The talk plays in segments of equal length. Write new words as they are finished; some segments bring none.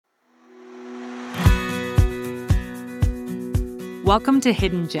Welcome to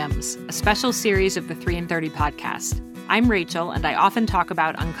Hidden Gems, a special series of the 3 in 30 podcast. I'm Rachel, and I often talk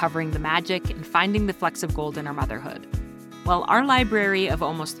about uncovering the magic and finding the flecks of gold in our motherhood. Well, our library of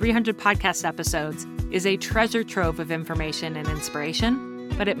almost 300 podcast episodes is a treasure trove of information and inspiration,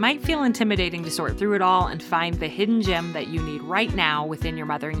 but it might feel intimidating to sort through it all and find the hidden gem that you need right now within your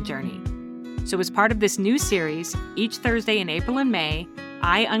mothering journey. So as part of this new series, each Thursday in April and May,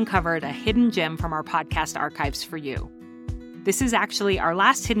 I uncovered a hidden gem from our podcast archives for you. This is actually our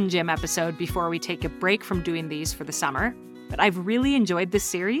last Hidden Gem episode before we take a break from doing these for the summer, but I've really enjoyed this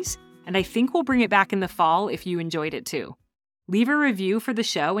series, and I think we'll bring it back in the fall if you enjoyed it too. Leave a review for the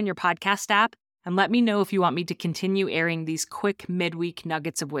show in your podcast app, and let me know if you want me to continue airing these quick midweek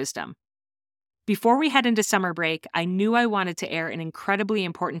nuggets of wisdom. Before we head into summer break, I knew I wanted to air an incredibly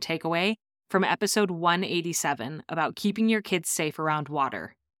important takeaway from episode 187 about keeping your kids safe around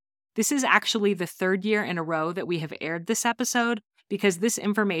water. This is actually the third year in a row that we have aired this episode because this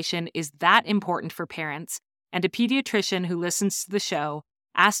information is that important for parents, and a pediatrician who listens to the show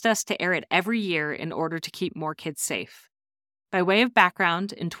asked us to air it every year in order to keep more kids safe. By way of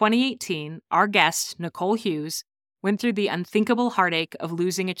background, in 2018, our guest, Nicole Hughes, went through the unthinkable heartache of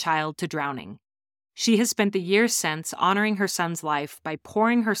losing a child to drowning. She has spent the years since honoring her son's life by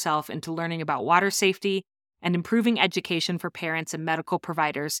pouring herself into learning about water safety and improving education for parents and medical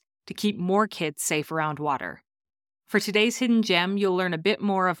providers to keep more kids safe around water. For today's Hidden Gem, you'll learn a bit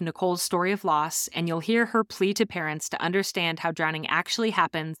more of Nicole's story of loss, and you'll hear her plea to parents to understand how drowning actually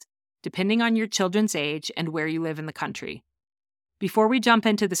happens, depending on your children's age and where you live in the country. Before we jump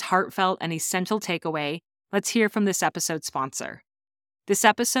into this heartfelt and essential takeaway, let's hear from this episode's sponsor. This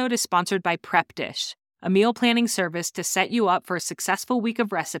episode is sponsored by Prep Dish, a meal planning service to set you up for a successful week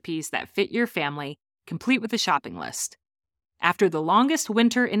of recipes that fit your family, complete with a shopping list. After the longest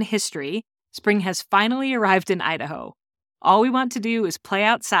winter in history, spring has finally arrived in Idaho. All we want to do is play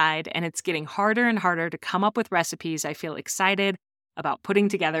outside, and it's getting harder and harder to come up with recipes I feel excited about putting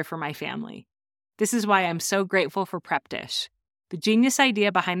together for my family. This is why I'm so grateful for Prep Dish. The genius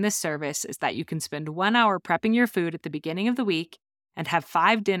idea behind this service is that you can spend 1 hour prepping your food at the beginning of the week and have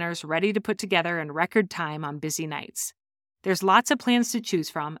 5 dinners ready to put together in record time on busy nights. There's lots of plans to choose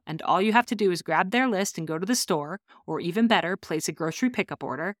from, and all you have to do is grab their list and go to the store, or even better, place a grocery pickup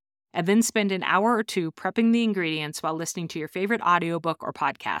order, and then spend an hour or two prepping the ingredients while listening to your favorite audiobook or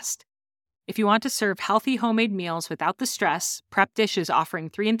podcast. If you want to serve healthy homemade meals without the stress, Prep Dish is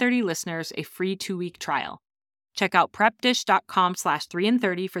offering 3 in 30 listeners a free 2-week trial. Check out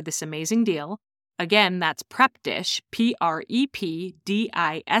prepdish.com/3in30 for this amazing deal. Again, that's PrepDish,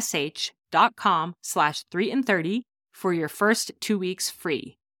 PrepDish.com/3in30 for your first 2 weeks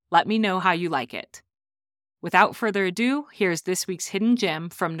free. Let me know how you like it. Without further ado, here's this week's Hidden Gem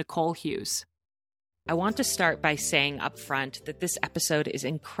from Nicole Hughes. I want to start by saying up front that this episode is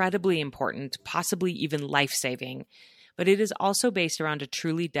incredibly important, possibly even life-saving, but it is also based around a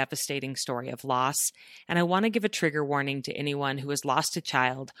truly devastating story of loss, and I want to give a trigger warning to anyone who has lost a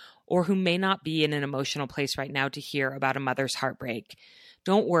child or who may not be in an emotional place right now to hear about a mother's heartbreak.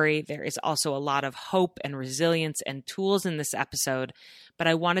 Don't worry, there is also a lot of hope and resilience and tools in this episode, but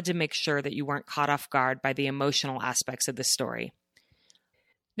I wanted to make sure that you weren't caught off guard by the emotional aspects of this story.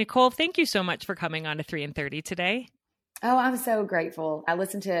 Nicole, thank you so much for coming on to 3 in 30 today. Oh, I'm so grateful. I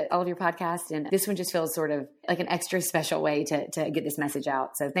listened to all of your podcasts, and this one just feels sort of like an extra special way to get this message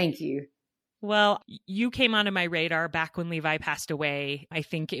out. So thank you. Well, you came onto my radar back when Levi passed away. I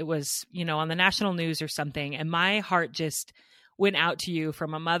think it was, on the national news or something, and my heart just went out to you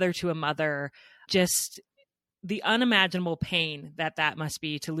from a mother to a mother, just the unimaginable pain that must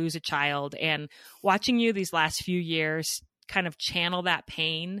be to lose a child, and watching you these last few years kind of channel that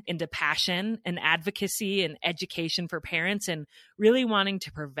pain into passion and advocacy and education for parents, and really wanting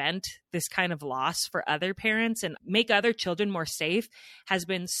to prevent this kind of loss for other parents and make other children more safe has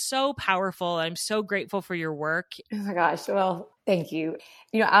been so powerful. I'm so grateful for your work. Oh my gosh. Well, thank you.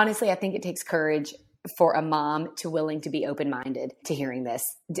 Honestly, I think it takes courage for a mom to willing to be open-minded to hearing this.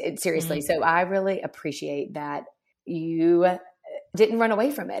 Seriously. Mm-hmm. So I really appreciate that you didn't run away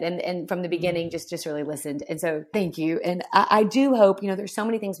from it. And from the beginning, just really listened. And so thank you. And I do hope, there's so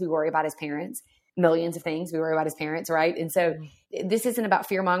many things we worry about as parents, millions of things we worry about as parents, right? And so this isn't about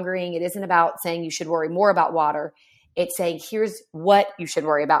fear mongering. It isn't about saying you should worry more about water. It's saying, here's what you should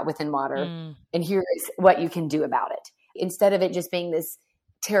worry about within water. And here's what you can do about it. Instead of it just being this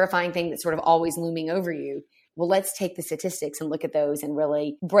terrifying thing that's sort of always looming over you. Well, let's take the statistics and look at those and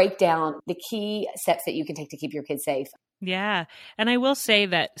really break down the key steps that you can take to keep your kids safe. Yeah. And I will say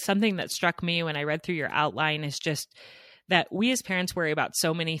that something that struck me when I read through your outline is just that we as parents worry about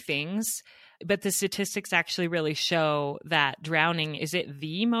so many things, but the statistics actually really show that drowning, is it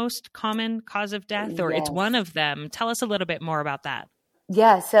the most common cause of death, or Yes. it's one of them? Tell us a little bit more about that.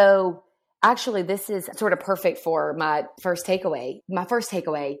 Yeah. So actually, this is sort of perfect for my first takeaway. My first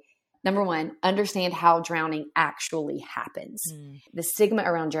takeaway, number one, understand how drowning actually happens. The stigma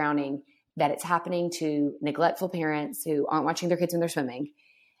around drowning, that it's happening to neglectful parents who aren't watching their kids when they're swimming,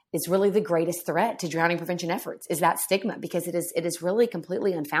 is really the greatest threat to drowning prevention efforts, is that stigma, because it is really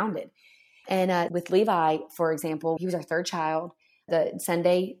completely unfounded. And with Levi, for example, he was our third child. The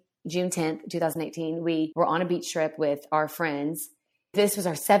Sunday, June 10th, 2018, we were on a beach trip with our friends. This was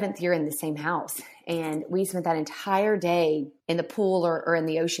our 7th year in the same house. And we spent that entire day in the pool or in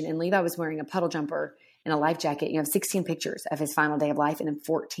the ocean. And Levi was wearing a puddle jumper and a life jacket. You have 16 pictures of his final day of life. And in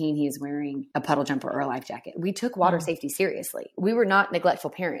 14, he is wearing a puddle jumper or a life jacket. We took water safety seriously. We were not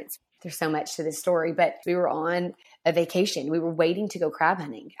neglectful parents. There's so much to this story, but we were on a vacation. We were waiting to go crab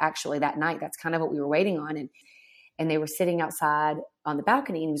hunting actually that night. That's kind of what we were waiting on. And they were sitting outside on the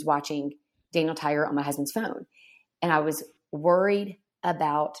balcony, and he was watching Daniel Tiger on my husband's phone. And I was worried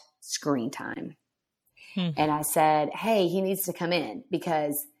about screen time. And I said, hey, he needs to come in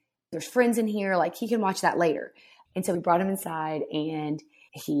because there's friends in here. Like, he can watch that later. And so we brought him inside, and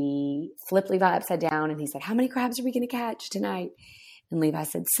he flipped Levi upside down, and he said, how many crabs are we going to catch tonight? And Levi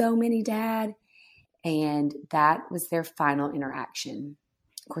said, so many, Dad. And that was their final interaction.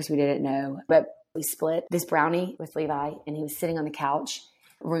 Of course, we didn't know, but we split this brownie with Levi, and he was sitting on the couch,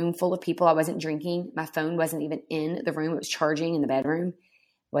 room full of people. I wasn't drinking. My phone wasn't even in the room. It was charging in the bedroom. It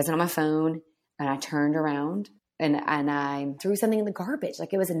wasn't on my phone. And I turned around and I threw something in the garbage.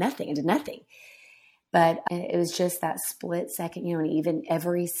 Like, it was nothing. It did nothing. But it was just that split second, and even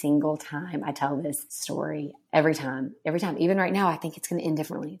every single time I tell this story, every time, even right now, I think it's going to end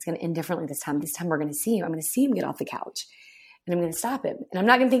differently. It's going to end differently this time. This time we're going to see him. I'm going to see him get off the couch, and I'm going to stop him. And I'm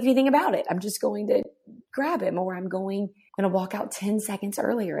not going to think anything about it. I'm just going to grab him, or I'm going to walk out 10 seconds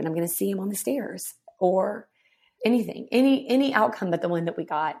earlier, and I'm going to see him on the stairs, or anything, any outcome but the one that we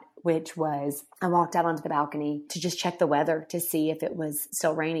got, which was I walked out onto the balcony to just check the weather to see if it was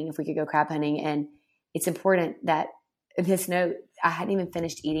still raining, if we could go crab hunting. And it's important that in this note, I hadn't even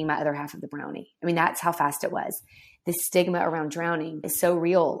finished eating my other half of the brownie. I mean, that's how fast it was. The stigma around drowning is so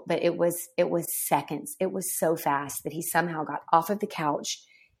real, but it was seconds. It was so fast that he somehow got off of the couch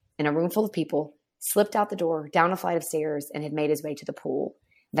in a room full of people, slipped out the door, down a flight of stairs, and had made his way to the pool.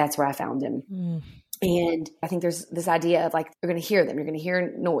 That's where I found him. And I think there's this idea of, like, you're going to hear them. You're going to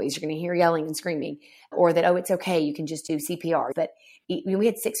hear noise. You're going to hear yelling and screaming, or that, oh, it's okay, you can just do CPR. But we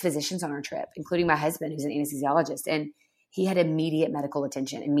had 6 physicians on our trip, including my husband, who's an anesthesiologist, and he had immediate medical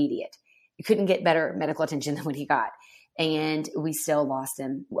attention, immediate. You couldn't get better medical attention than what he got. And we still lost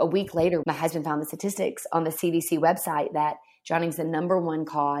him. A week later, my husband found the statistics on the CDC website that drowning is the number 1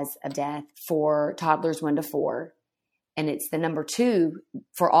 cause of death for toddlers 1 to 4. And it's the number 2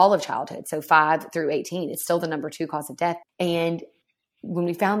 for all of childhood. So 5 through 18, it's still the number 2 cause of death. And when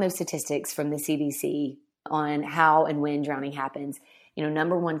we found those statistics from the CDC on how and when drowning happens,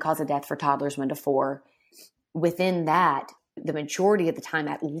 number 1 cause of death for toddlers 1 to 4, within that, the majority of the time,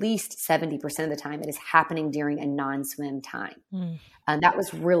 at least 70% of the time, it is happening during a non-swim time. And that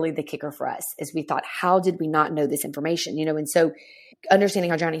was really the kicker for us, is we thought, how did we not know this information? And so understanding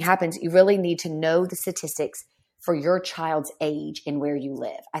how drowning happens, you really need to know the statistics for your child's age and where you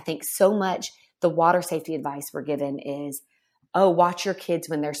live. I think so much the water safety advice we're given is, oh, watch your kids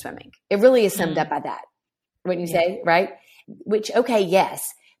when they're swimming. It really is summed up by that, when you say, right? Which, okay,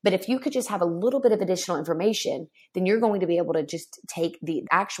 yes. But if you could just have a little bit of additional information, then you're going to be able to just take the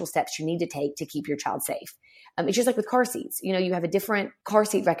actual steps you need to take to keep your child safe. It's just like with car seats. You have a different car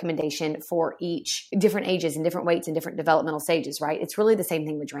seat recommendation for each different ages and different weights and different developmental stages, right? It's really the same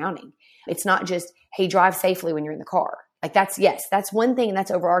thing with drowning. It's not just, hey, drive safely when you're in the car. Like, that's one thing, and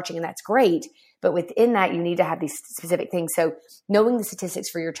that's overarching, and that's great. But within that, you need to have these specific things. So knowing the statistics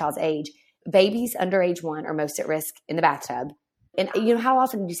for your child's age, babies under age 1 are most at risk in the bathtub. And how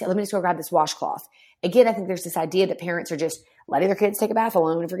often do you say, let me just go grab this washcloth? Again, I think there's this idea that parents are just letting their kids take a bath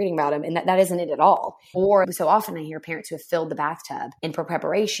alone and forgetting about them. And that isn't it at all. Or so often I hear parents who have filled the bathtub in for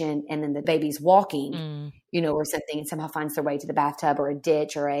preparation, and then the baby's walking, or something, and somehow finds their way to the bathtub or a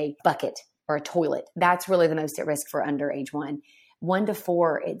ditch or a bucket or a toilet. That's really the most at risk for under age 1. 1 to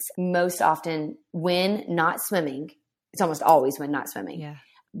 4, it's most often when not swimming. It's almost always when not swimming. Yeah.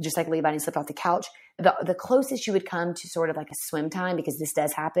 Just like Levi slipped off the couch. The closest you would come to sort of like a swim time, because this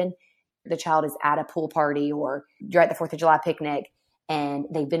does happen, the child is at a pool party or you're at the 4th of July picnic and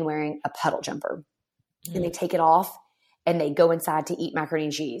they've been wearing a puddle jumper and they take it off and they go inside to eat macaroni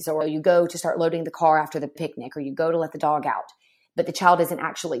and cheese, or you go to start loading the car after the picnic, or you go to let the dog out, but the child isn't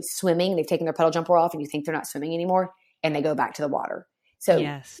actually swimming. They've taken their pedal jumper off and you think they're not swimming anymore, and they go back to the water.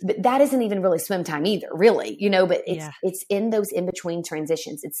 So but that isn't even really swim time either, really, but it's in those in-between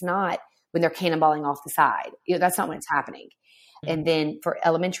transitions. It's not when they're cannonballing off the side. That's not when it's happening. Mm-hmm. And then for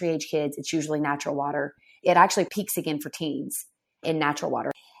elementary age kids, it's usually natural water. It actually peaks again for teens in natural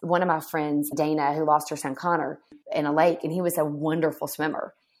water. One of my friends, Dana, who lost her son Connor in a lake, and he was a wonderful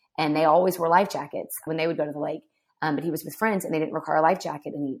swimmer, and they always wore life jackets when they would go to the lake. But he was with friends and they didn't require a life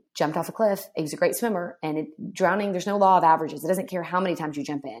jacket, and he jumped off a cliff. He was a great swimmer, and drowning, there's no law of averages. It doesn't care how many times you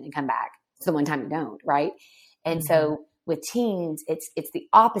jump in and come back. It's the one time you don't, right? And so with teens, it's the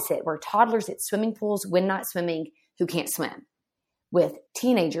opposite, where toddlers at swimming pools when not swimming who can't swim. With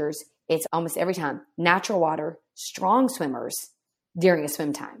teenagers, it's almost every time natural water, strong swimmers during a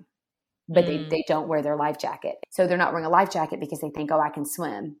swim time, but they don't wear their life jacket. So they're not wearing a life jacket because they think, I can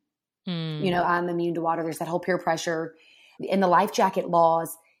swim. I'm immune to water. There's that whole peer pressure. And the life jacket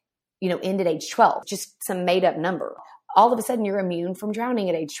laws, end at age 12, just some made up number. All of a sudden you're immune from drowning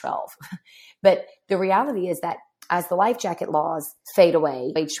at age 12. But the reality is that as the life jacket laws fade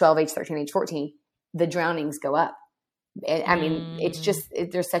away, age 12, age 13, age 14, the drownings go up. I mean, it's just,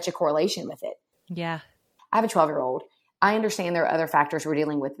 there's such a correlation with it. Yeah. I have a 12-year-old. I understand there are other factors we're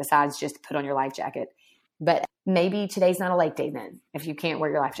dealing with besides just put on your life jacket. But maybe today's not a lake day then, if you can't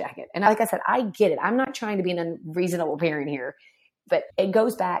wear your life jacket. And like I said, I get it. I'm not trying to be an unreasonable parent here, but it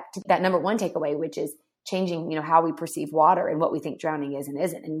goes back to that number one takeaway, which is changing, how we perceive water and what we think drowning is and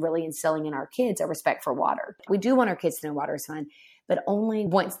isn't, and really instilling in our kids a respect for water. We do want our kids to know water is fun, but only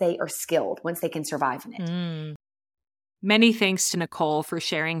once they are skilled, once they can survive in it. Many thanks to Nicole for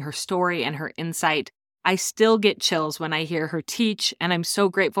sharing her story and her insight. I still get chills when I hear her teach, and I'm so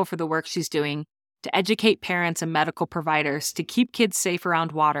grateful for the work she's doing to educate parents and medical providers to keep kids safe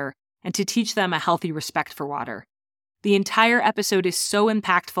around water and to teach them a healthy respect for water. The entire episode is so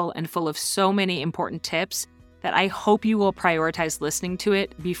impactful and full of so many important tips that I hope you will prioritize listening to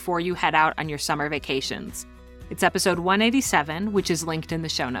it before you head out on your summer vacations. It's episode 187, which is linked in the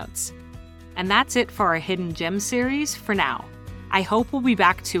show notes. And that's it for our Hidden Gems series for now. I hope we'll be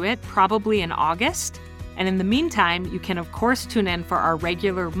back to it probably in August. And in the meantime, you can of course tune in for our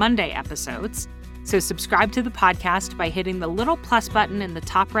regular Monday episodes. So subscribe to the podcast by hitting the little plus button in the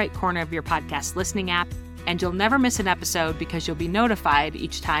top right corner of your podcast listening app, and you'll never miss an episode because you'll be notified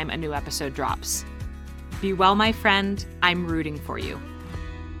each time a new episode drops. Be well, my friend. I'm rooting for you.